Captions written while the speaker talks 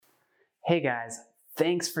Hey guys,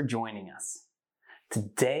 thanks for joining us.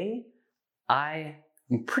 Today, I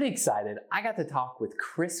am pretty excited. I got to talk with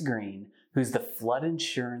Chris Green, who's the flood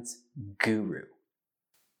insurance guru.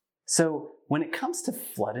 So when it comes to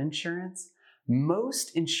flood insurance,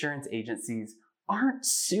 most insurance agencies aren't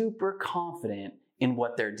super confident in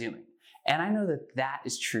what they're doing. And I know that that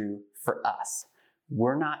is true for us.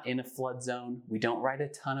 We're not in a flood zone. We don't write a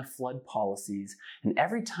ton of flood policies. And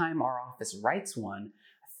every time our office writes one,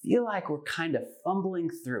 I feel like we're kind of fumbling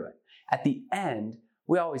through it. At the end,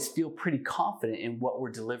 we always feel pretty confident in what we're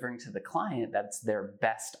delivering to the client. That's their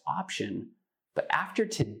best option. But after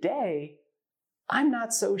today, I'm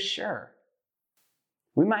not so sure.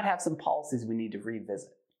 We might have some policies we need to revisit.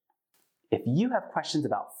 If you have questions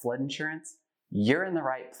about flood insurance, you're in the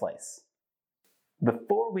right place.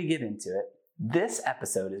 Before we get into it, this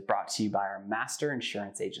episode is brought to you by our master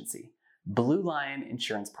insurance agency, Blue Lion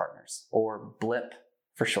Insurance Partners, or BLIP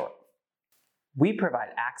for short. We provide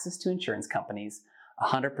access to insurance companies,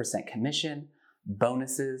 100% commission,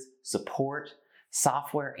 bonuses, support,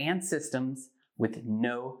 software, and systems with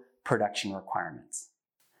no production requirements.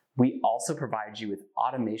 We also provide you with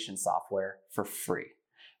automation software for free.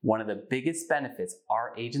 One of the biggest benefits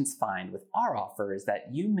our agents find with our offer is that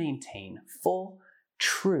you maintain full,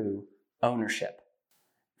 true ownership.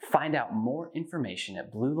 Find out more information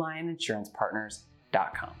at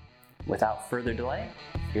BlueLionInsurancePartners.com. Without further delay,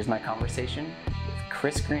 here's my conversation with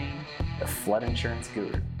Chris Green, the flood insurance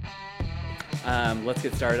guru. Let's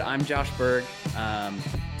get started. I'm Josh Berg.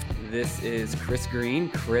 This is Chris Green.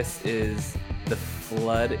 Chris is the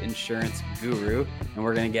flood insurance guru, and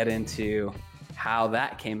we're going to get into how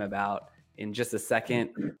that came about in just a second.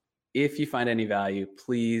 If you find any value,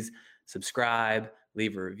 please subscribe,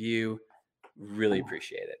 leave a review. Really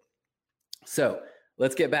appreciate it. So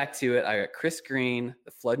let's get back to it. I got Chris Green,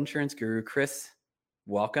 the flood insurance guru. Chris,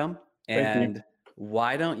 welcome. Thank you.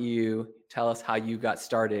 Why don't you tell us how you got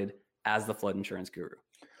started as the flood insurance guru?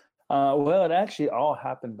 Well, it actually all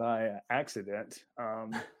happened by accident.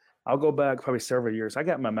 I'll go back probably several years. I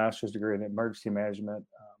got my master's degree in emergency management.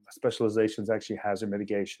 My specialization is actually hazard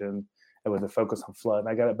mitigation and with a focus on flood. And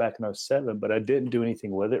I got it back in 2007, but I didn't do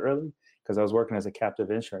anything with it really because I was working as a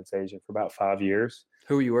captive insurance agent for about 5 years.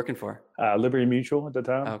 Who were you working for? Liberty Mutual at the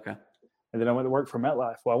time. Oh, okay. And then I went to work for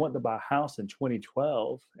MetLife. Well, I went to buy a house in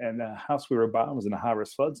 2012, and the house we were buying was in a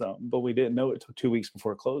high-risk flood zone, but we didn't know it until 2 weeks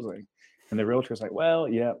before closing. And the realtor was like, well,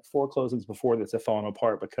 yeah, 4 closings before this have fallen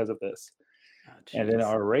apart because of this. Oh, and then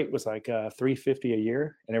our rate was like $350 a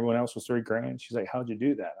year, and everyone else was $3,000. She's like, how'd you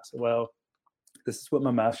do that? I said, well, this is what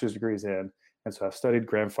my master's degree is in. And so I've studied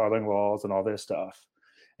grandfathering laws and all this stuff.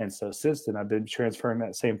 And so since then, I've been transferring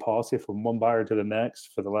that same policy from one buyer to the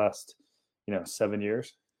next for the last, 7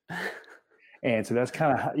 years. And so that's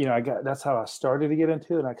kind of, that's how I started to get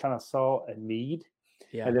into it. And I kind of saw a need.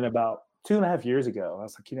 Yeah. And then about 2.5 years ago, I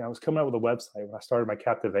was like, I was coming up with a website when I started my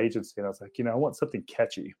captive agency. And I was like, I want something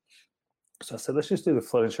catchy. So I said, let's just do the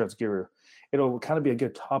flood insurance guru. It'll kind of be a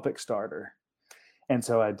good topic starter. And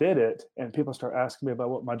so I did it. And people start asking me about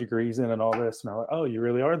what my degree's in and all this. And I'm like, oh, you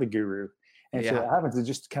really are the guru. And so what happens, it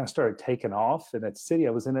just kind of started taking off. And that city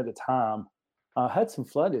I was in at the time had some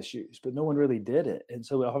flood issues, but no one really did it. And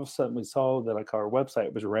so all of a sudden we saw that like our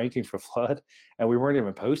website was ranking for flood and we weren't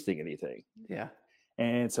even posting anything. Yeah.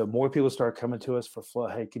 And so more people started coming to us for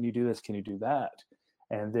flood. Hey, can you do this? Can you do that?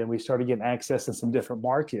 And then we started getting access in some different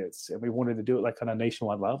markets and we wanted to do it like on a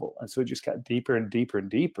nationwide level. And so it just got deeper and deeper and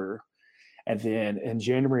deeper. And then in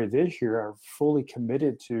January of this year, I'm fully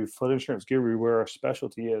committed to Flood Insurance Guru, where our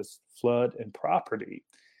specialty is flood and property.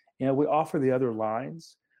 We offer the other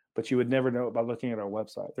lines, but you would never know it by looking at our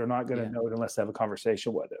website. They're not going to know it unless they have a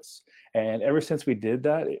conversation with us. And ever since we did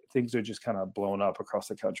that, things are just kind of blown up across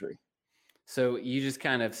the country. So you just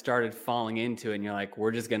kind of started falling into it and you're like,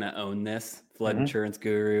 we're just going to own this Flood Insurance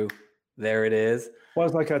Guru. There it is. Well,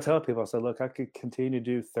 it's like I tell people, I said, look, I could continue to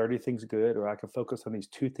do 30 things good, or I can focus on these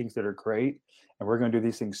 2 things that are great. And we're going to do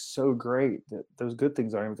these things so great that those good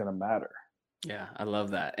things aren't even going to matter. Yeah, I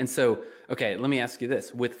love that. And so, okay, let me ask you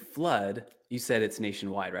this. With flood, you said it's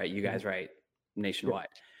nationwide, right? You guys write nationwide.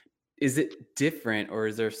 Yeah. Is it different, or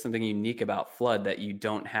is there something unique about flood that you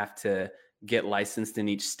don't have to get licensed in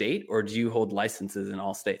each state, or do you hold licenses in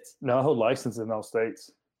all states? No, I hold licenses in all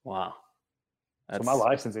states. Wow. So my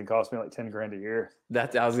licensing cost me like $10,000 a year.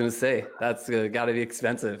 I was going to say, that's got to be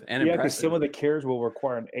expensive and impressive. Because some of the carriers will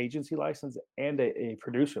require an agency license and a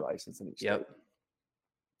producer license in each state.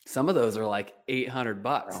 Some of those are like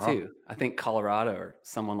 $800 too. I think Colorado or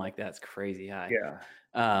someone like that's crazy high.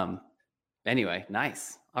 Yeah. Anyway,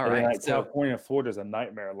 nice. All right. So California and Florida is a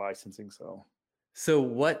nightmare licensing. So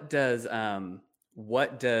what does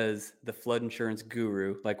what does the flood insurance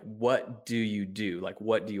guru, like, what do you do? Like,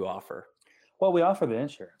 what do you offer? Well, we offer the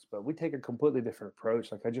insurance, but we take a completely different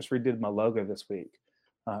approach. Like I just redid my logo this week.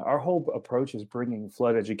 Our whole approach is bringing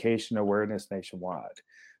flood education awareness nationwide.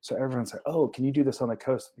 So everyone's like, "Oh, can you do this on the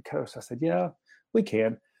coast?" Of the coast, I said, "Yeah, we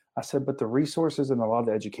can." I said, "But the resources and a lot of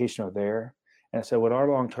the education are there." And I said, "What our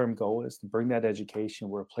long-term goal is to bring that education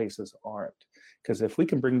where places aren't. Because if we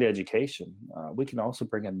can bring the education, we can also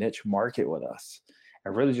bring a niche market with us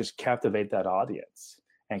and really just captivate that audience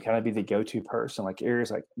and kind of be the go-to person, like areas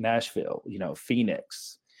like Nashville,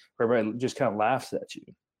 Phoenix, where everybody just kind of laughs at you.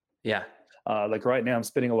 Yeah. Like right now, I'm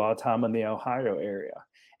spending a lot of time in the Ohio area.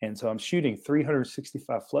 And so I'm shooting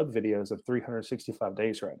 365 flood videos of 365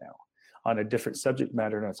 days right now on a different subject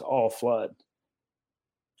matter, and it's all flood.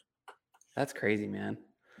 That's crazy, man.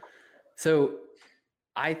 So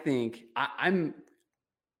I think I'm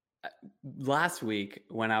last week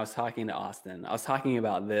when I was talking to Austin, I was talking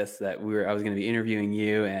about this, that I was going to be interviewing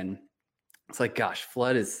you, and it's like, gosh,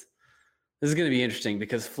 this is going to be interesting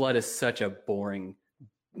because flood is such a boring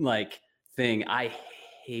like thing. I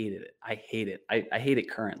hated it. I hate it. I hate it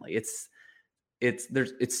currently. It's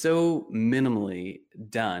so minimally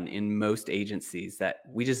done in most agencies that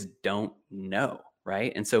we just don't know.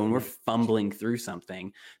 Right. And so when we're fumbling through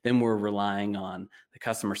something, then we're relying on the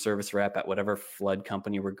customer service rep at whatever flood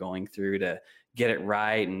company we're going through to get it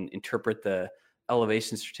right and interpret the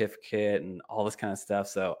elevation certificate and all this kind of stuff.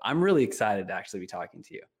 So I'm really excited to actually be talking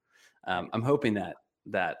to you. I'm hoping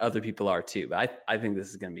that other people are too, but I think this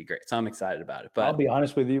is going to be great. So I'm excited about it. But I'll be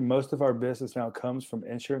honest with you, most of our business now comes from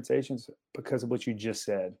insurance agents because of what you just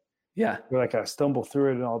said. yeah, You're like, I stumble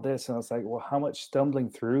through it and all this. And I was like, well, how much stumbling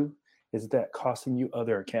through is that costing you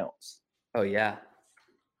other accounts? oh yeah,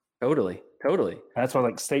 totally. And that's why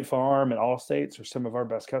like State Farm and Allstates are some of our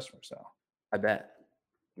best customers now. I bet,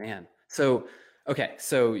 man. So, okay.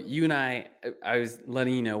 So you and I was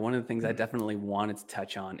letting you know, one of the things I definitely wanted to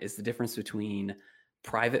touch on is the difference between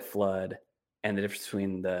private flood and the difference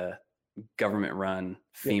between the government run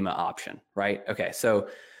FEMA option, right? Okay. So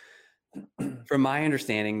from my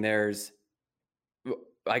understanding,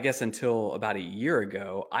 I guess until about a year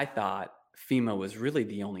ago, I thought FEMA was really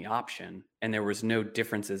the only option and there was no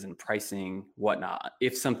differences in pricing, whatnot,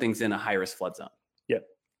 if something's in a high risk flood zone. Yep.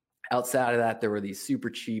 Outside of that, there were these super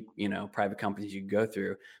cheap, private companies you could go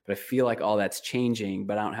through, but I feel like all that's changing,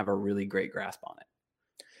 but I don't have a really great grasp on it.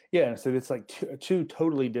 Yeah. So it's like two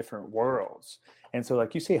totally different worlds. And so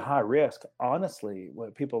like you say high risk, honestly,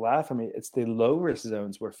 what people laugh at me, it's the low risk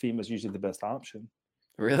zones where FEMA is usually the best option.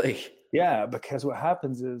 Really? Yeah, because what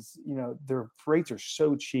happens is, their rates are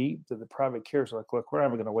so cheap that the private carriers are like, look, we're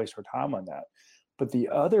never going to waste our time on that. But the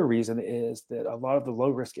other reason is that a lot of the low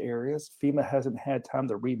risk areas, FEMA hasn't had time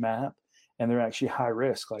to remap, and they're actually high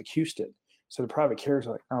risk, like Houston. So the private carriers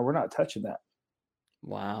are like, no, we're not touching that.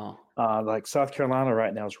 Wow. Like South Carolina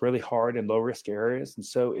right now is really hard in low risk areas, and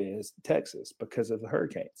so is Texas because of the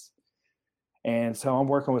hurricanes. And so I'm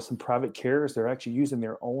working with some private carriers. They're actually using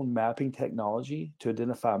their own mapping technology to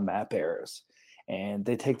identify map errors. And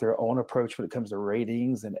they take their own approach when it comes to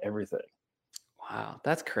ratings and everything. Wow,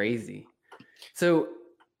 that's crazy. So,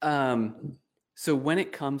 so when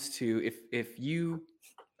it comes to if you,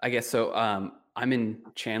 I guess so, I'm in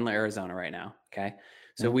Chandler, Arizona right now. Okay,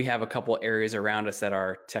 so we have a couple areas around us that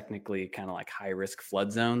are technically kind of like high risk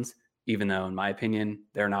flood zones, even though in my opinion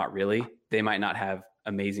they're not really. They might not have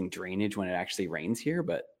amazing drainage when it actually rains here,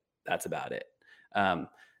 but that's about it.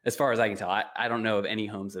 As far as I can tell, I don't know of any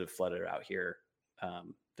homes that have flooded out here.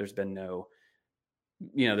 There's been no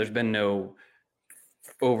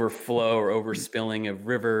overflow or overspilling of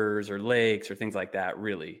rivers or lakes or things like that,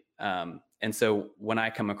 really. And so when I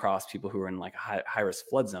come across people who are in like a high risk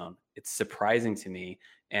flood zone, it's surprising to me.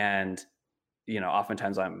 And,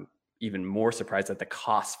 oftentimes I'm even more surprised at the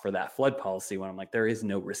cost for that flood policy when I'm like, there is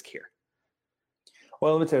no risk here.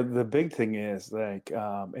 Well, let me tell you, the big thing is like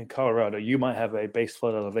in Colorado, you might have a base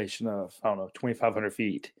flood elevation of, 2,500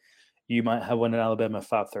 feet. You might have one in Alabama,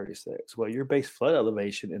 536. Well, your base flood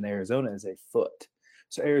elevation in Arizona is a foot.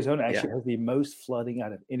 So Arizona actually has the most flooding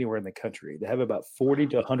out of anywhere in the country. They have about 40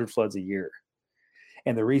 to 100 floods a year.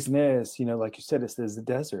 And the reason is, like you said, it's the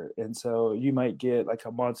desert. And so you might get like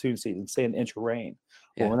a monsoon season, say an inch of rain.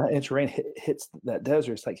 Well, when that inch of rain hits that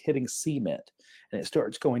desert, it's like hitting cement and it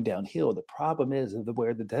starts going downhill. The problem is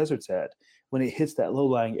where the desert's at, when it hits that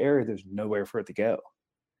low-lying area, there's nowhere for it to go.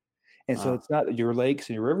 And so it's not your lakes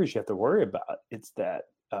and your rivers you have to worry about. It's that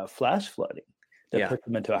flash flooding that puts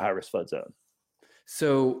them into a high-risk flood zone.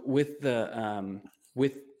 So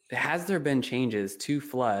has there been changes to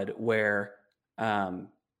flood where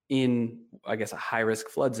in, I guess, a high risk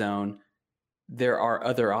flood zone, there are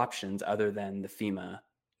other options other than the FEMA.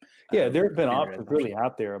 Yeah, there have been standardized options really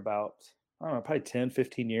out there about, I don't know, probably 10,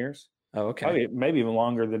 15 years. Oh, okay. Probably, maybe even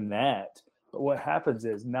longer than that. But what happens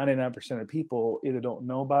is 99% of people either don't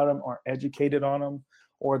know about them, aren't educated on them,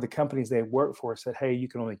 or the companies they work for said, hey, you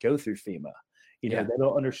can only go through FEMA. Yeah. They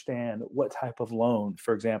don't understand what type of loan.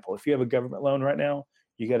 For example, if you have a government loan right now,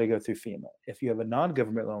 you got to go through FEMA. If you have a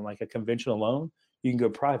non-government loan, like a conventional loan, you can go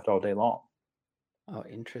private all day long. Oh,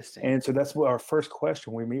 interesting. And so that's what our first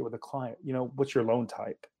question when we meet with a client, what's your loan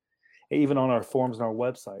type? Even on our forms on our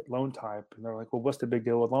website, loan type. And they're like, well, what's the big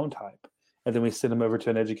deal with loan type? And then we send them over to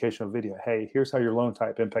an educational video. Hey, here's how your loan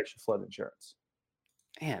type impacts your flood insurance.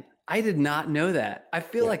 Man, I did not know that. I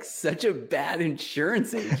feel like such a bad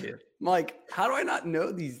insurance agent. I'm like, how do I not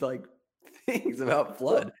know these like things about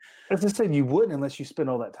flood? As I said, you wouldn't unless you spend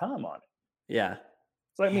all that time on it. Yeah.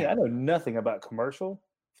 It's like me, I know nothing about commercial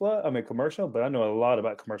flood. Commercial, but I know a lot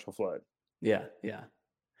about commercial flood. Yeah. Yeah.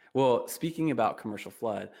 Well, speaking about commercial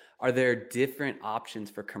flood, are there different options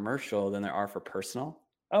for commercial than there are for personal?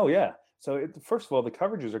 Oh, yeah. So first of all, the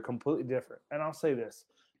coverages are completely different. And I'll say this,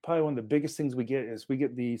 probably one of the biggest things we get is we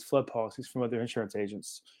get these flood policies from other insurance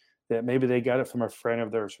agents that maybe they got it from a friend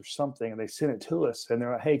of theirs or something, and they send it to us and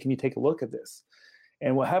they're like, hey, can you take a look at this?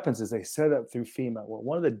 And what happens is they set it up through FEMA. Well,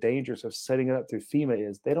 one of the dangers of setting it up through FEMA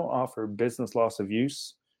is they don't offer business loss of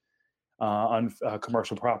use on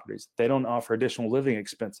commercial properties. They don't offer additional living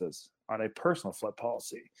expenses on a personal flood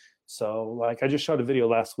policy. So like I just shot a video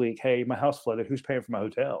last week, hey, my house flooded, who's paying for my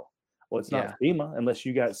hotel? Well, it's not FEMA unless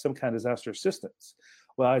you got some kind of disaster assistance.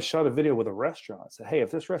 Well, I shot a video with a restaurant. Said, hey,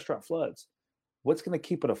 if this restaurant floods, what's going to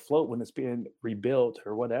keep it afloat when it's being rebuilt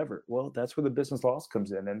or whatever? Well, that's where the business loss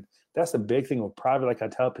comes in. And that's the big thing with private. Like I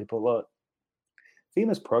tell people, look,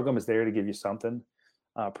 FEMA's program is there to give you something.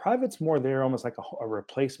 Private's more there almost like a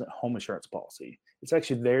replacement home insurance policy. It's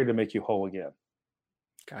actually there to make you whole again.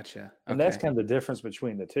 Gotcha. Okay. And that's kind of the difference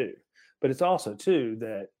between the two. But it's also too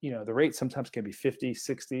that, the rate sometimes can be 50,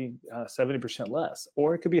 60, 70% less,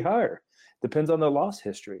 or it could be higher. Depends on the loss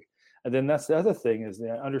history. And then that's the other thing is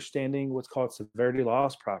the understanding what's called severity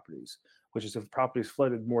loss properties, which is if property is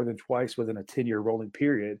flooded more than twice within a 10-year rolling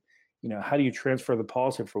period, how do you transfer the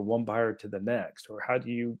policy from one buyer to the next? Or how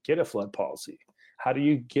do you get a flood policy? How do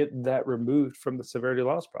you get that removed from the severity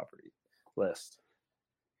loss property list?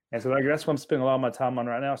 And so that's what I'm spending a lot of my time on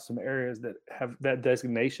right now, some areas that have that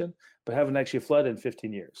designation, but haven't actually flooded in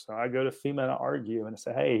 15 years. So I go to FEMA and I argue and I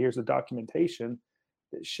say, hey, here's the documentation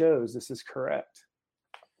that shows this is correct.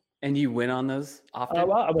 And you win on those often? A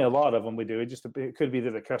lot of them we do. It could be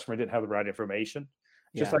that the customer didn't have the right information.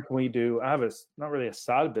 Just like when we do, I have not really a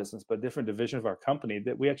side business, but a different division of our company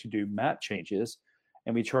that we actually do map changes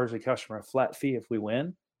and we charge the customer a flat fee if we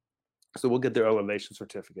win. So we'll get their elevation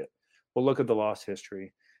certificate. We'll look at the loss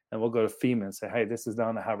history and we'll go to FEMA and say, hey, this is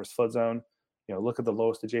down the high-risk flood zone. Look at the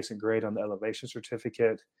lowest adjacent grade on the elevation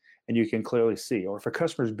certificate and you can clearly see. Or if a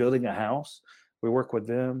customer is building a house, we work with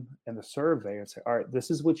them and the survey and say, all right,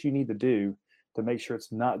 this is what you need to do to make sure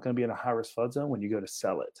it's not going to be in a high-risk flood zone when you go to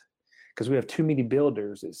sell it. Because we have too many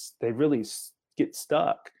builders, they really get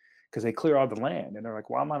stuck because they clear all the land. And they're like,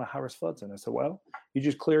 well, I'm on a high-risk flood zone. I said, well, you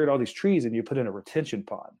just cleared all these trees and you put in a retention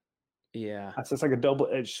pond. Yeah. I said, it's like a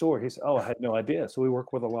double-edged sword. He said, oh, I had no idea. So we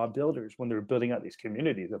work with a lot of builders when they're building out these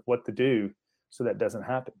communities of what to do so that doesn't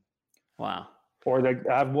happen. Wow. Or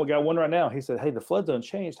I've got one right now. He said, hey, the flood zone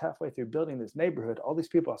changed halfway through building this neighborhood. All these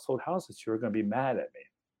people I sold houses to are going to be mad at me.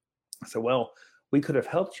 I said, well, we could have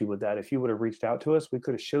helped you with that. If you would have reached out to us, we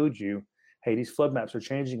could have showed you, hey, these flood maps are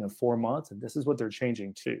changing in 4 months, and this is what they're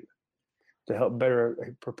changing to help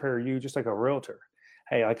better prepare you, just like a realtor.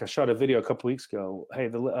 Hey, like I shot a video a couple weeks ago. Hey,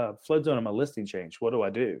 the flood zone on my listing changed. What do I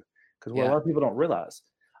do? Because what a lot of people don't realize,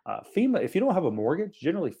 FEMA, if you don't have a mortgage,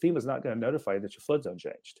 generally FEMA's not going to notify you that your flood zone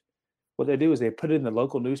changed. What they do is they put it in the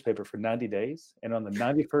local newspaper for 90 days, and on the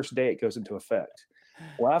 91st day, it goes into effect.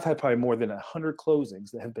 Well, I've had probably more than 100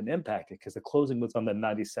 closings that have been impacted because the closing was on the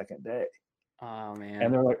 92nd day. Oh, man.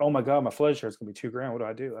 And they're like, oh, my God, my flood insurance is going to be $2,000. What do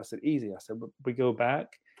I do? I said, easy. I said, we go back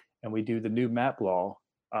and we do the new MAP law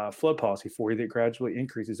flood policy for you that gradually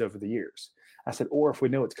increases over the years. I said, or if we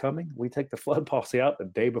know it's coming, we take the flood policy out the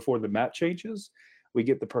day before the MAP changes. We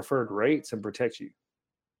get the preferred rates and protect you.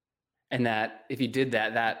 And that if you did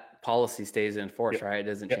that, that policy stays in force, right? It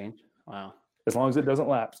doesn't change. Wow. As long as it doesn't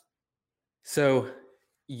lapse. So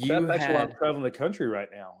that's actually what I'm traveling the country right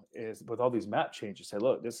now is with all these map changes. Say,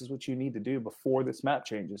 look, this is what you need to do before this map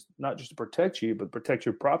changes, not just to protect you, but protect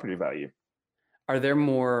your property value. Are there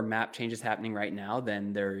more map changes happening right now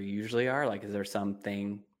than there usually are? Like, is there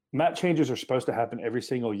something? Map changes are supposed to happen every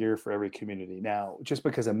single year for every community. Now, just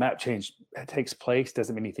because a map change takes place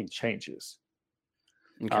doesn't mean anything changes.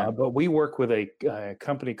 Okay. But we work with a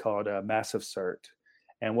company called Massive Cert.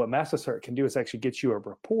 And what Massive Cert can do is actually get you a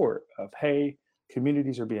report of, hey,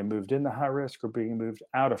 communities are being moved into high risk or being moved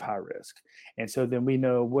out of high risk. And so then we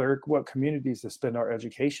know what communities to spend our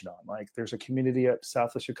education on. Like there's a community up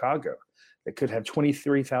south of Chicago that could have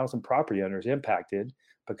 23,000 property owners impacted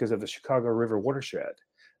because of the Chicago River watershed.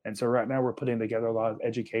 And so right now we're putting together a lot of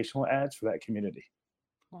educational ads for that community.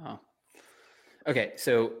 Wow. Okay,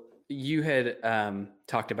 so you had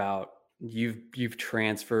talked about you've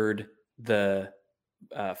transferred the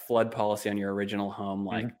flood policy on your original home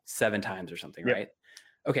like 7 times or something, Yep. right?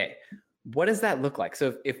 Okay, what does that look like?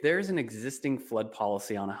 So if there's an existing flood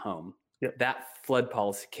policy on a home, Yep. that flood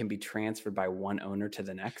policy can be transferred by one owner to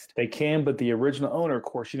the next? They can, but the original owner, of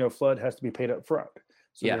course, flood has to be paid up front.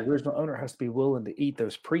 So Yeah. the original owner has to be willing to eat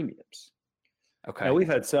those premiums. Okay. Now we've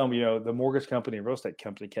had some, the mortgage company and real estate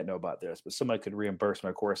company can't know about this, but somebody could reimburse them,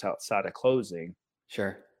 of course, outside of closing.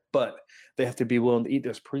 Sure. But they have to be willing to eat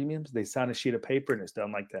those premiums. They sign a sheet of paper and it's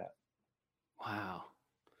done like that. Wow.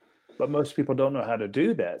 But most people don't know how to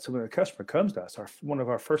do that. So when a customer comes to us, one of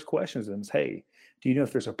our first questions is, hey, do you know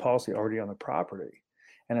if there's a policy already on the property?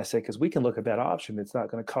 And I say, because we can look at that option. It's not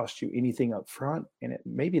going to cost you anything up front. And it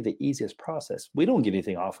may be the easiest process. We don't get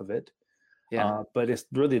anything off of it. Yeah. But it's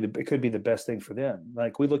really, it could be the best thing for them.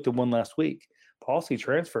 Like we looked at one last week. Policy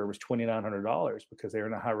transfer was $2,900 because they were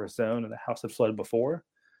in a high risk zone and the house had flooded before.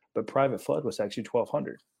 But private flood was actually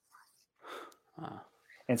 $1,200.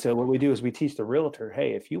 And so what we do is we teach the realtor,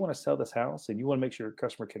 hey, if you want to sell this house and you want to make sure your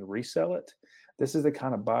customer can resell it, this is the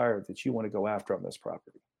kind of buyer that you want to go after on this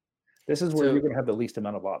property. This is where you're going to have the least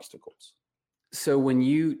amount of obstacles. So when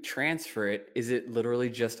you transfer it, is it literally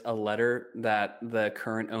just a letter that the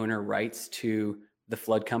current owner writes to the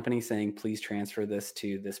flood company saying, please transfer this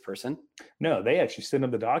to this person? No, they actually send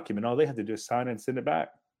them the document. All they have to do is sign it and send it back.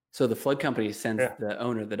 So the flood company sends the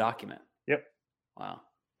owner the document. Yep. Wow.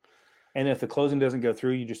 And if the closing doesn't go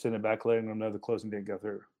through, you just send it back letting them know the closing didn't go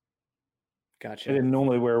through. Gotcha. And then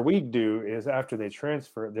normally where we do is after they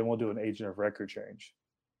transfer it, then we'll do an agent of record change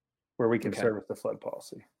where we can service the flood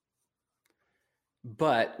policy.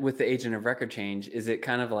 But with the agent of record change, is it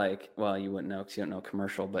kind of like, well, you wouldn't know because you don't know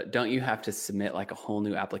commercial, but don't you have to submit like a whole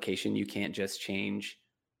new application? You can't just change.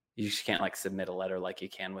 You just can't like submit a letter like you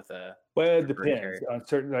can with a. Well, it depends on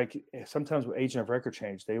certain, like sometimes with agent of record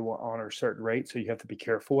change, they will honor certain rates. So you have to be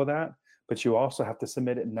careful with that, but you also have to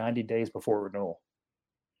submit it 90 days before renewal.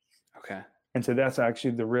 Okay. And so that's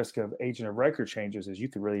actually the risk of agent of record changes is you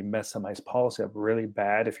could really mess somebody's policy up really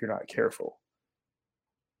bad if you're not careful.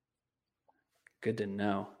 Good to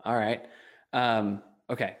know. All right.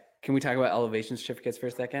 Okay. Can we talk about elevation certificates for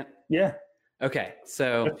a second? Yeah. Okay.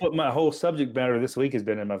 So that's what my whole subject matter this week has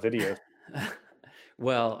been in my video.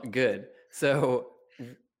 Well, good. So,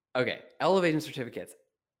 okay. Elevation certificates.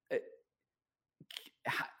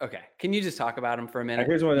 Okay. Can you just talk about them for a minute?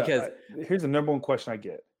 Here's the number one question I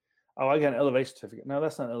get. Oh, I got an elevation certificate. No,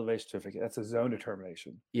 that's not an elevation certificate. That's a zone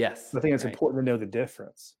determination. Yes. I think it's important to know the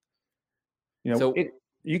difference. So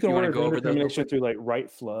you can order a zone determination through like Right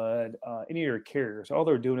Flood, any of your carriers. All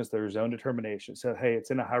they're doing is their zone determination. So, hey,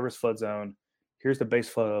 it's in a high-risk flood zone. Here's the base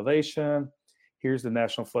flood elevation. Here's the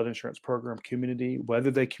National Flood Insurance Program community, whether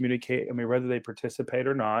they whether they participate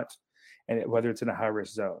or not, and whether it's in a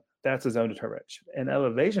high-risk zone. That's a zone determination. An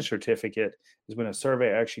elevation certificate is when a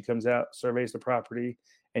survey actually comes out, surveys the property,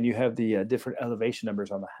 and you have the different elevation numbers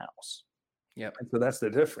on the house. Yep. And so that's the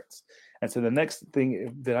difference. And so the next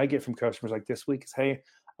thing that I get from customers like this week is, hey,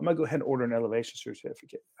 I'm going to go ahead and order an elevation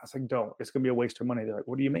certificate. I was like, don't. It's going to be a waste of money. They're like,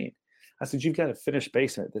 what do you mean? I said, you've got a finished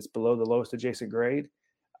basement that's below the lowest adjacent grade.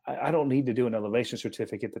 I don't need to do an elevation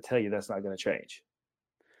certificate to tell you that's not going to change.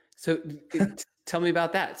 So tell me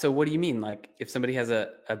about that. So what do you mean? Like if somebody has a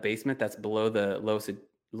basement that's below the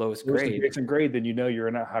lowest grade, adjacent grade, then you know you're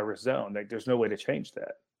in a high risk zone. Like there's no way to change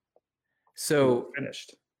that. So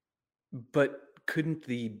finished. But couldn't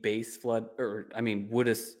the base flood, would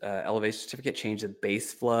a elevation certificate change the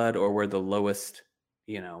base flood or where the lowest,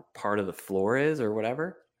 part of the floor is or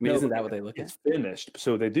whatever? Isn't that what they look at? It's finished.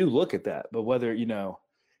 So they do look at that. But whether,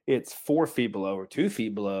 it's 4 feet below or 2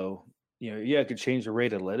 feet below, it could change the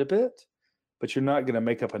rate a little bit, but you're not going to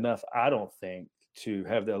make up enough, I don't think, to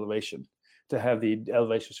have the elevation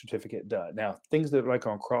certificate done. Now, things that are like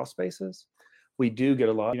on crawl spaces, we do get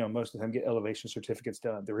a lot, most of the time get elevation certificates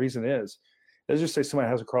done. The reason is, let's just say somebody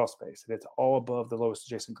has a crawl space and it's all above the lowest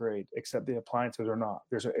adjacent grade, except the appliances are not.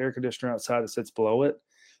 There's an air conditioner outside that sits below it.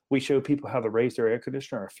 We show people how to raise their air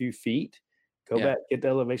conditioner a few feet, go back, get the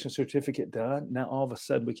elevation certificate done. Now, all of a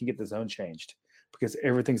sudden, we can get the zone changed because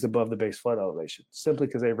everything's above the base flood elevation, simply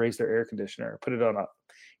because they raised their air conditioner or put it on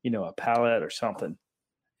a pallet or something.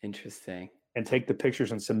 Interesting. and take the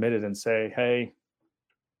pictures and submit it and say, hey,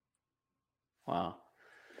 Wow.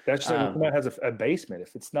 that's just like when somebody has a basement.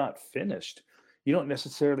 If it's not finished, you don't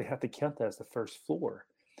necessarily have to count that as the first floor.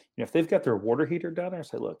 You know, if they've got their water heater down there,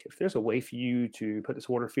 say, look, if there's a way for you to put this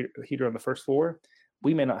heater on the first floor,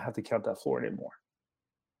 we may not have to count that floor anymore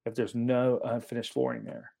if there's no unfinished flooring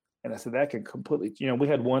there. And I said that can completely, you know, we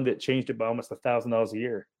had one that changed it by almost $1,000 a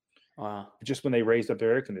year. Wow. Just when they raised up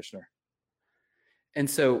their air conditioner. And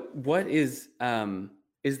so what is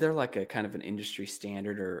there like a kind of an industry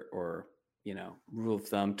standard or you know, rule of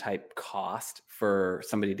thumb type cost for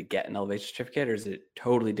somebody to get an elevation certificate, or is it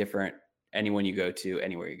totally different anyone you go to,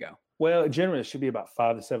 anywhere you go? Well, generally it should be about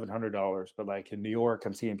 $500 to $700, but like in New York,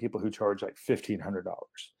 I'm seeing people who charge like $1,500.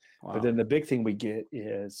 Wow. But then the big thing we get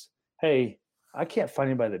is, hey, I can't find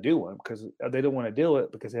anybody to do one because they don't want to deal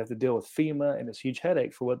it because they have to deal with FEMA and this huge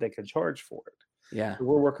headache for what they can charge for it. Yeah. So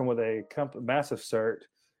we're working with a massive cert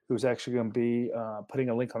who's actually going to be putting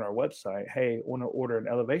a link on our website. Hey, want to order an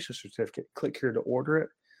elevation certificate? Click here to order it.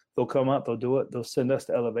 They'll come up, they'll do it. They'll send us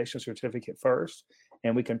the elevation certificate first,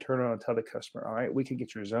 and we can turn it on and tell the customer, all right, we can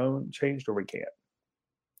get your zone changed or we can't.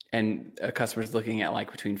 And a customer's looking at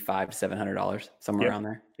like between $500 to $700, somewhere around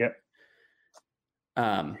there. Yep.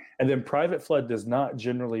 And then private flood does not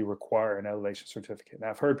generally require an elevation certificate. Now,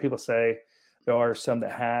 I've heard people say there are some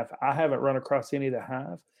that have. I haven't run across any that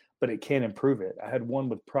have, but it can improve it. I had one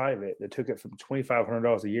with private that took it from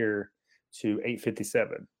 $2,500 a year to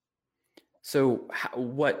 $857. So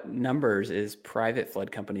what numbers is private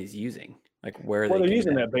flood companies using? Like where are they're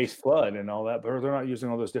using that base flood and all that, but they're not using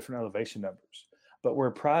all those different elevation numbers. But where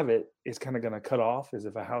private is kind of going to cut off is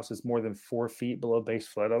if a house is more than 4 feet below base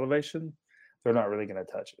flood elevation, they're not really going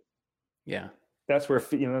to touch it. Yeah. That's where,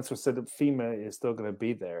 you know, that's what said that FEMA is still going to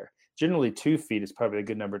be there. Generally 2 feet is probably a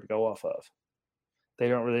good number to go off of. They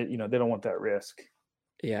don't really, you know, they don't want that risk.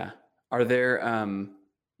 Yeah. Are there,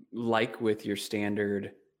 like with your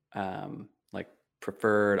standard, like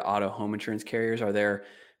preferred auto home insurance carriers, are there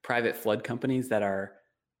private flood companies that are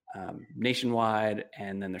nationwide,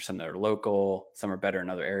 and then there's some that are local, some are better in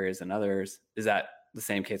other areas than others? Is that the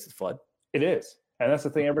same case with flood? It is. And that's the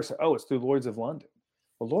thing. Everybody says, oh, it's through Lloyd's of London.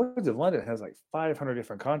 Well, Lloyd's of London has like 500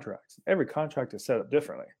 different contracts. Every contract is set up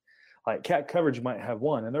differently. Like cat coverage might have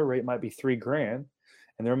one and their rate might be $3,000.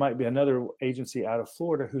 And there might be another agency out of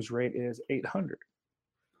Florida whose rate is $800.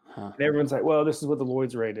 Huh. And everyone's like, well, this is what the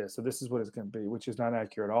Lloyd's rate is, so this is what it's going to be, which is not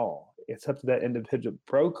accurate at all. It's up to that individual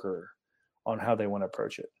broker on how they want to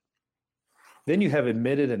approach it. Then you have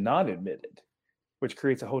admitted and not admitted, which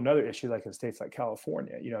creates a whole nother issue, like in states like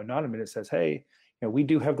California. You know, not admitted says, hey, you know, we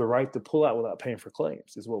do have the right to pull out without paying for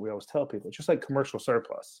claims, is what we always tell people. It's just like commercial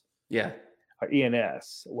surplus. Yeah. Or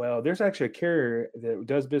ENS. Well, there's actually a carrier that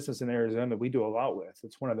does business in Arizona that we do a lot with.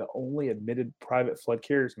 It's one of the only admitted private flood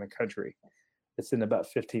carriers in the country. It's in about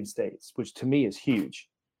 15 states, which to me is huge.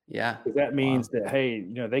 Yeah. That means that, hey,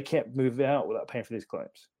 you know, they can't move out without paying for these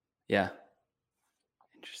claims. Yeah.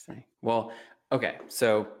 Interesting. Well, okay.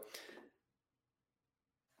 So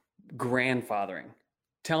grandfathering.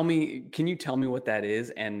 Can you tell me what that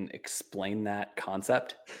is and explain that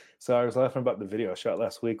concept? So I was laughing about the video I shot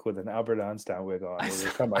last week with an Albert Einstein wig on. I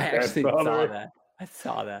actually saw that. I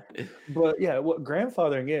saw that. But yeah, what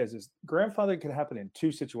grandfathering is grandfathering can happen in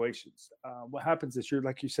two situations. What happens is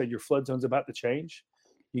like you said, your flood zone's about to change.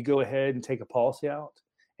 You go ahead and take a policy out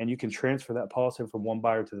and you can transfer that policy from one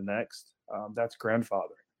buyer to the next. That's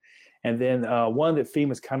grandfathering. And then one that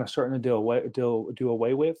FEMA is kind of starting to do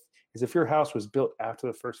away with is if your house was built after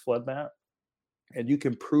the first flood map and you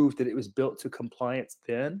can prove that it was built to compliance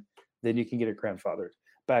then you can get it grandfathered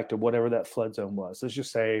back to whatever that flood zone was. Let's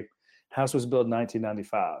just say house was built in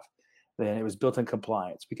 1995. Then it was built in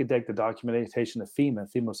compliance. We could take the documentation to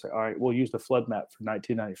FEMA. FEMA will say, all right, we'll use the flood map for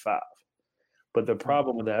 1995. But the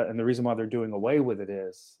problem with that, and the reason why they're doing away with it,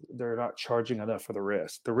 is they're not charging enough for the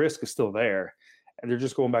risk. The risk is still there, and they're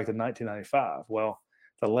just going back to 1995. Well,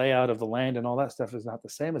 the layout of the land and all that stuff is not the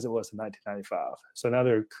same as it was in 1995. So now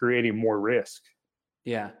they're creating more risk.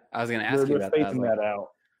 Yeah, I was going to ask you about that. That out.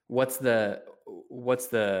 What's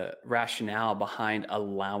the rationale behind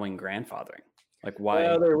allowing grandfathering? Like why?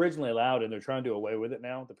 Well, they're originally allowed, and they're trying to do away with it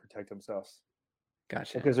now to protect themselves.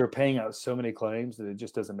 Gotcha. Because they're paying out so many claims that it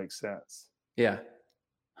just doesn't make sense. Yeah.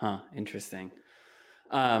 Huh. Interesting.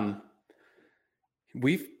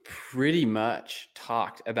 We've pretty much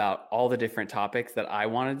talked about all the different topics that I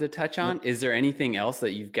wanted to touch on. Is there anything else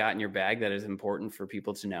that you've got in your bag that is important for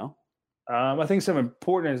people to know? I think some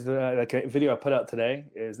important is like a video I put out today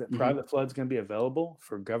is that private flood is going to be available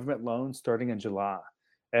for government loans starting in July.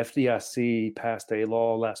 FDIC passed a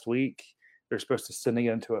law last week. They're supposed to send it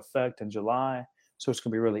into effect in July. So it's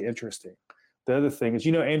going to be really interesting. The other thing is,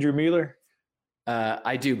 Andrew Mueller?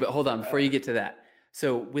 I do, but hold on, before you get to that.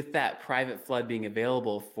 So with that private flood being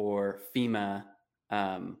available for FEMA,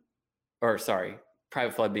 private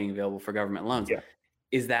flood being available for government loans, Yeah.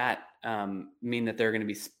 is that mean that there are going to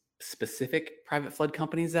be specific private flood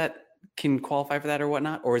companies that can qualify for that or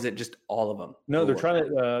whatnot? Or is it just all of them? No, they're trying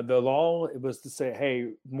to, the law, it was to say,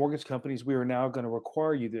 hey, mortgage companies, we are now going to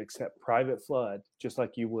require you to accept private flood just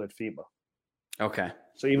like you would FEMA. Okay.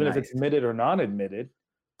 So even if it's admitted or non-admitted,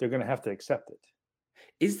 they're going to have to accept it.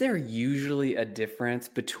 Is there usually a difference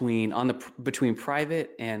between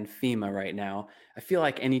private and FEMA right now? I feel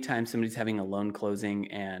like anytime somebody's having a loan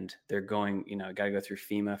closing and they're going, got to go through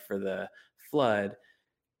FEMA for the flood,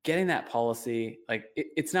 getting that policy, like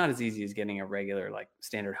it's not as easy as getting a regular like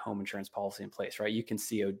standard home insurance policy in place, right? You can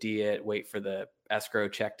COD it, wait for the escrow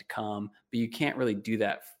check to come, but you can't really do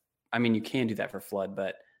that. I mean, you can do that for flood,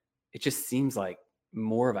 but it just seems like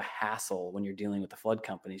more of a hassle when you're dealing with the flood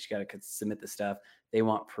companies. You got to submit the stuff. They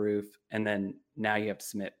want proof. And then now you have to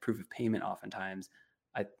submit proof of payment oftentimes,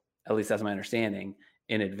 at least that's my understanding,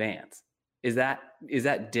 in advance. Is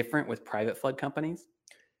that different with private flood companies?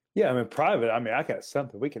 Yeah, I mean, private, I got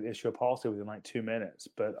something. We can issue a policy within like 2 minutes.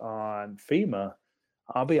 But on FEMA,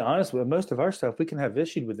 I'll be honest with most of our stuff, we can have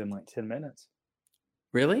issued within like 10 minutes.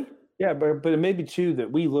 Really? Yeah, but it may be too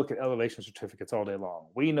that we look at elevation certificates all day long.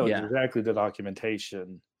 We know exactly the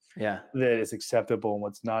documentation that is acceptable and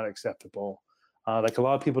what's not acceptable. Like a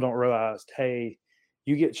lot of people don't realize, hey,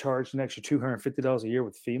 you get charged an extra $250 a year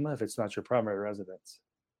with FEMA if it's not your primary residence.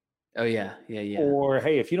 Oh yeah. Or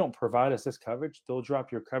hey, if you don't provide us this coverage, they'll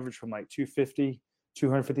drop your coverage from like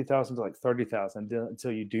 250,000 to like 30,000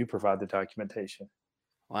 until you do provide the documentation.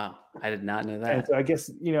 Wow, I did not know that. And so I guess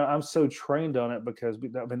I'm so trained on it because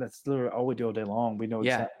that's literally all we do all day long. We know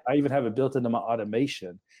exactly. I even have it built into my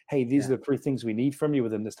automation. Hey, these are the 3 things we need from you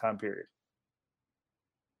within this time period.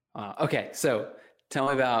 Okay, so tell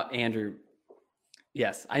me about Andrew.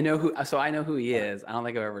 Yes, I know who. So I know who he is. I don't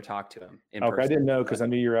think I've ever talked to him in person. I didn't know because I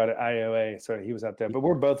knew you were out at IOA, so he was out there. But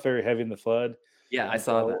we're both very heavy in the flood. Yeah, I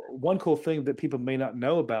saw that. One cool thing that people may not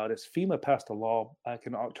know about is FEMA passed a law back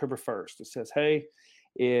in October 1st. It says, hey,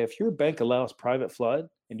 if your bank allows private flood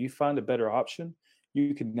and you find a better option,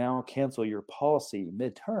 you can now cancel your policy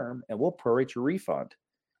midterm and we'll prorate your refund.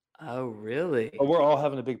 Oh, really? But we're all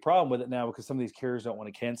having a big problem with it now because some of these carriers don't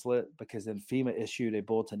want to cancel it because then FEMA issued a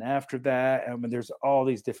bulletin after that. I mean, there's all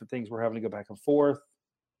these different things we're having to go back and forth.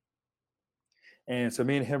 And so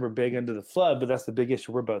me and him are big into the flood, but that's the big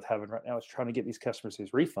issue we're both having right now is trying to get these customers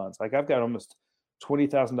these refunds. Like I've got almost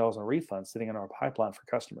 $20,000 in refunds sitting in our pipeline for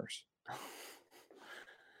customers.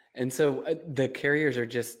 And so the carriers are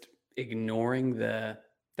just ignoring they're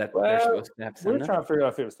supposed to have to send them? We're trying to figure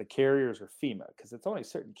out if it was the carriers or FEMA because it's only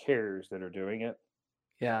certain carriers that are doing it.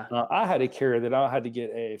 Yeah. I had a carrier that I had to get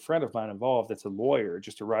a friend of mine involved that's a lawyer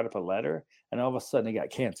just to write up a letter, and all of a sudden it got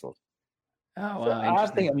canceled. Oh, so wow, I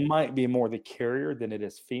think it might be more the carrier than it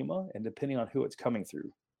is FEMA, and depending on who it's coming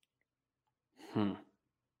through.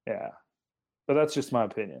 Yeah. But that's just my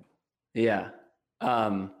opinion. Yeah.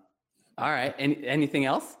 All right. Anything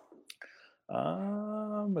else?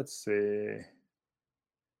 Let's see.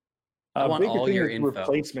 I want all your info.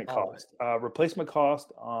 Replacement cost. Replacement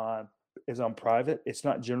cost is on private. It's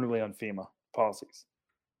not generally on FEMA policies.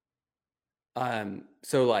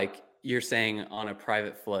 So like you're saying on a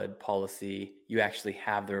private flood policy, you actually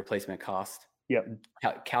have the replacement cost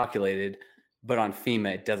calculated, but on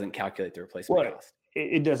FEMA, it doesn't calculate the replacement cost.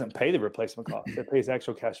 It doesn't pay the replacement cost. It pays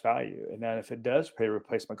actual cash value. And then if it does pay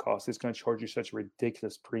replacement cost, it's going to charge you such a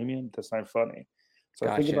ridiculous premium that's not funny. So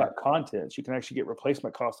think about contents. You can actually get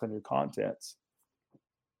replacement costs on your contents.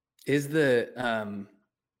 Is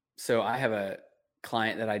so I have a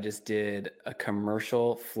client that I just did a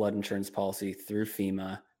commercial flood insurance policy through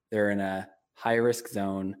FEMA. They're in a high risk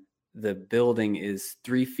zone. The building is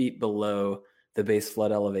 3 feet below the base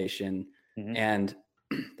flood elevation. Mm-hmm. And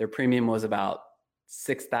their premium was about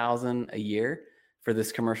 $6,000 a year for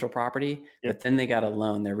this commercial property. Yep. But then they got a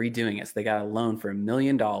loan. They're redoing it. So they got a loan for $1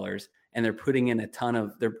 million. And they're putting in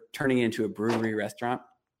they're turning it into a brewery restaurant.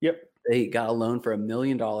 Yep. They got a loan for $1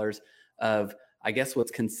 million of, I guess,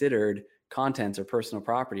 what's considered contents or personal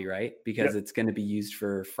property, right? Because it's going to be used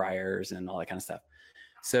for fryers and all that kind of stuff.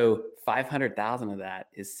 So 500,000 of that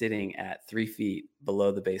is sitting at 3 feet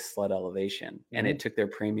below the base flood elevation. Mm-hmm. And it took their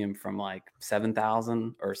premium from like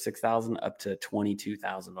 $7,000 or $6,000 up to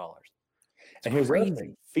 $22,000. And here's the other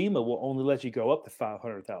thing. FEMA will only let you go up to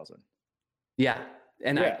 500,000. Yeah.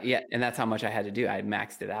 And and that's how much I had to do. I had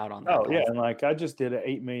maxed it out on that. Oh, yeah. And like I just did an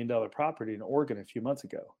 $8 million property in Oregon a few months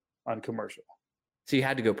ago on commercial. So you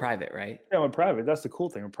had to go private, right? Yeah, we're private. That's the cool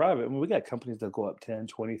thing. We're private. I mean, we got companies that go up 10,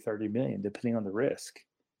 20, 30 million, depending on the risk.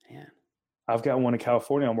 Man. I've got one in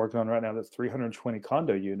California I'm working on right now that's 320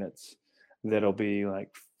 condo units that'll be like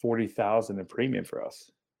 40,000 in premium for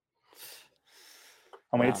us.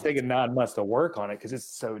 I mean, Wow. it's taken 9 months to work on it because it's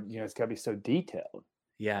so, it's got to be so detailed.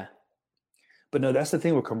 Yeah. But no, that's the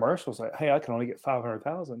thing with commercials. Like, hey, I can only get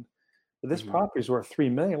 500,000, but this property is worth 3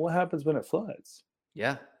 million. What happens when it floods?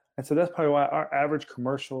 Yeah. And so that's probably why our average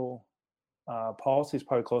commercial policy is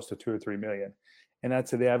probably close to 2 or 3 million, and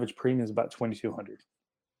that's the average premium is about 2,200.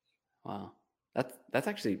 Wow. That's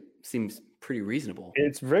actually seems pretty reasonable.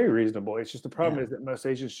 It's very reasonable. It's just the problem is that most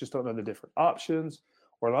agents just don't know the different options,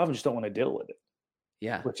 or a lot of them just don't want to deal with it.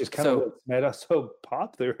 Yeah. Which is kind of what's made us so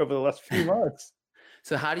popular over the last few months.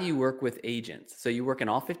 So how do you work with agents? So you work in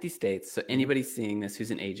all 50 states. So anybody seeing this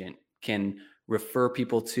who's an agent can refer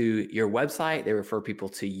people to your website. They refer people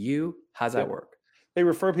to you. How's that work? They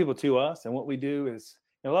refer people to us. And what we do is,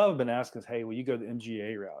 a lot of them have been asking us, hey, will you go the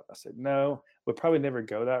MGA route? I said, no, we'll probably never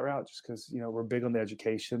go that route just because, we're big on the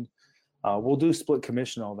education. We'll do split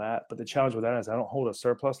commission, all that. But the challenge with that is I don't hold a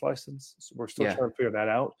surplus license. So we're still trying to figure that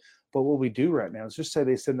out. But what we do right now is just say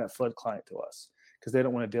they send that flood client to us because they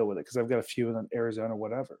don't want to deal with it because I've got a few in Arizona or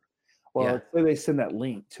whatever. Well, say they send that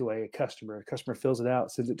link to a customer fills it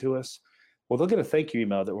out, sends it to us. Well, they'll get a thank you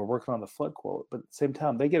email that we're working on the flood quote, but at the same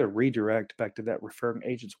time, they get a redirect back to that referring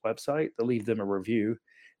agent's website. They'll leave them a review.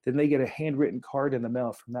 Then they get a handwritten card in the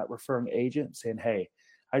mail from that referring agent saying, hey,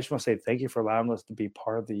 I just want to say thank you for allowing us to be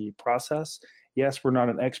part of the process. Yes, we're not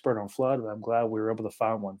an expert on flood, but I'm glad we were able to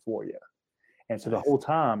find one for you. And so the whole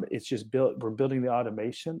time, it's just we're building the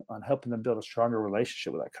automation on helping them build a stronger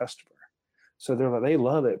relationship with that customer. So they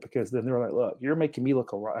love it because then they're like, look, you're making me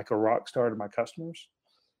look like a rock star to my customers.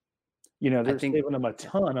 They're saving them a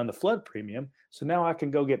ton on the flood premium. So now I can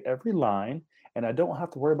go get every line and I don't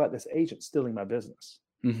have to worry about this agent stealing my business.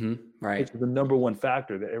 Right. Which is the number one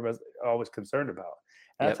factor that everybody's always concerned about.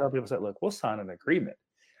 And I tell people, look, we'll sign an agreement.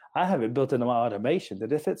 I have it built into my automation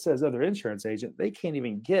that if it says other insurance agent, they can't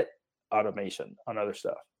even get automation on other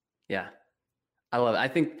stuff. Yeah. I love it. I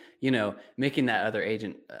think, making that other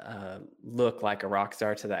agent look like a rock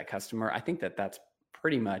star to that customer, I think that's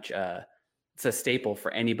pretty much it's a staple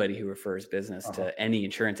for anybody who refers business to any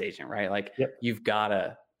insurance agent, right? Like you've got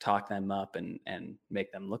to talk them up and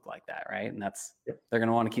make them look like that, right? And they're going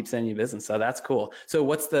to want to keep sending you business. So that's cool. So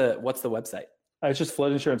what's the website? It's just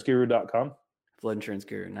floodinsuranceguru.com. Flood Insurance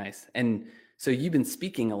Guru. Nice. And so you've been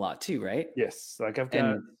speaking a lot too, right? Yes. Like I've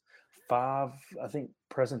got 5, I think,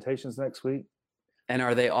 presentations next week. And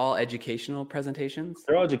are they all educational presentations?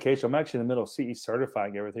 They're all educational. I'm actually in the middle of CE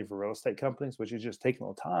certifying everything for real estate companies, which is just taking a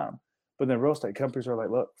little time. But then real estate companies are like,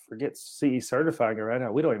 look, forget CE certifying it right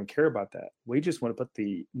now. We don't even care about that. We just want to put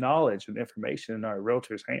the knowledge and information in our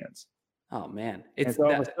realtors' hands. Oh, man. And so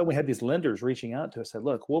all of a sudden we had these lenders reaching out to us and said,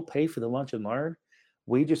 look, we'll pay for the lunch and learn.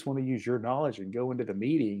 We just want to use your knowledge and go into the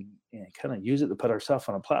meeting and kind of use it to put ourselves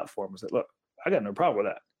on a platform. I said, look, I got no problem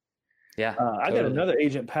with that. Yeah. I got another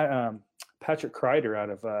agent, Patrick Kreider out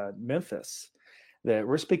of Memphis, that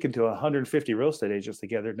we're speaking to 150 real estate agents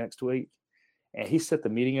together next week. And he set the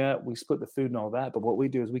meeting up. We split the food and all that. But what we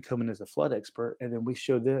do is we come in as a flood expert, and then we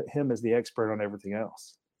show him as the expert on everything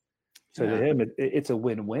else. So to him, it's a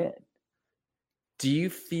win-win. Do you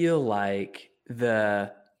feel like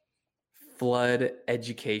the flood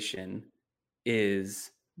education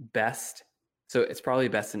is best? So it's probably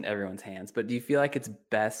best in everyone's hands, but do you feel like it's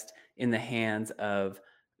best in the hands of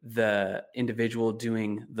the individual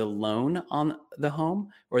doing the loan on the home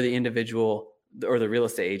or the individual or the real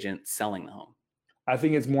estate agent selling the home? I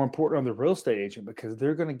think it's more important on the real estate agent because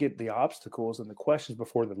they're going to get the obstacles and the questions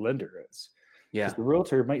before the lender is. Yeah. Because the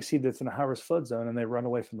realtor might see that's in a high-risk flood zone and they run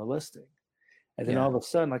away from the listing. And then all of a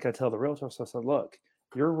sudden, like I tell the realtor, I said, look,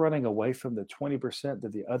 you're running away from the 20%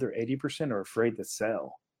 that the other 80% are afraid to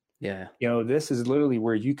sell. Yeah. This is literally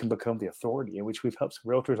where you can become the authority, in which we've helped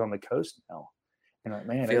some realtors on the coast now. And like,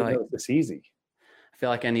 man, I feel like it's easy. I feel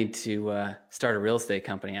like I need to start a real estate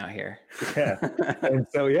company out here. Yeah. And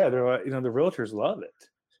so, they're the realtors love it.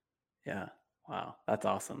 Yeah. Wow. That's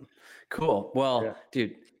awesome. Cool. Well,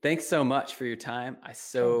 dude, thanks so much for your time. I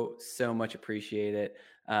so much appreciate it.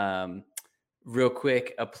 Real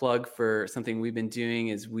quick, a plug for something we've been doing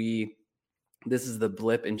is this is the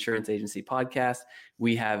Blip Insurance Agency podcast.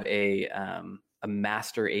 We have a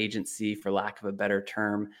master agency, for lack of a better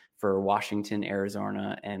term, for Washington,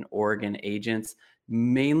 Arizona, and Oregon agents,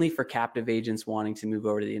 mainly for captive agents wanting to move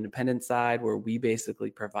over to the independent side, where we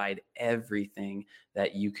basically provide everything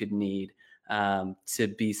that you could need to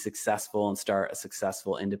be successful and start a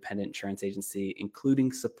successful independent insurance agency,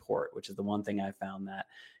 including support, which is the one thing I found that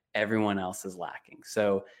everyone else is lacking.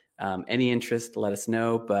 So any interest, let us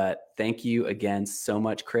know. But thank you again so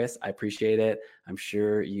much, Chris. I appreciate it. I'm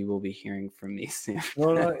sure you will be hearing from me soon.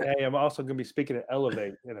 Well, hey, I'm also going to be speaking at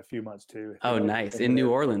Elevate in a few months too. Oh, nice. In New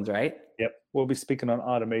Orleans, right? Yep. We'll be speaking on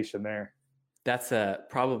automation there. That's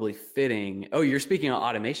probably fitting. Oh, you're speaking on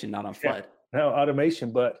automation, not on flood. Yeah. No,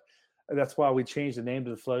 automation, but that's why we changed the name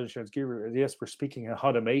to the Flood Insurance Guru. Yes, we're speaking on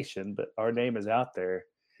automation, but our name is out there.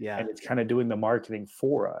 Yeah. And it's kind of doing the marketing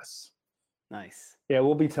for us. Nice. Yeah,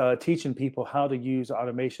 we'll be teaching people how to use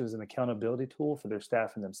automation as an accountability tool for their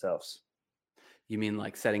staff and themselves. You mean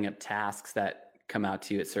like setting up tasks that come out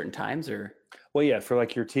to you at certain times, or? Well, yeah, for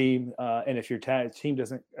like your team. And if your team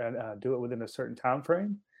doesn't do it within a certain time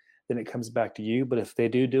frame, then it comes back to you. But if they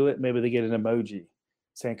do it, maybe they get an emoji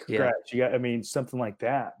saying congrats. Yeah. Something like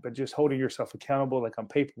that. But just holding yourself accountable, like on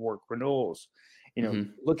paperwork, renewals,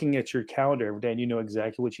 looking at your calendar every day, and you know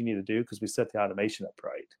exactly what you need to do because we set the automation up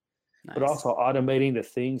right. Nice. But also automating the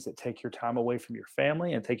things that take your time away from your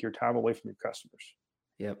family and take your time away from your customers.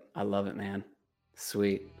 Yep. I love it, man.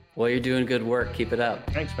 Sweet. Well, you're doing good work. Keep it up.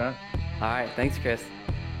 Thanks, man. All right. Thanks, Chris.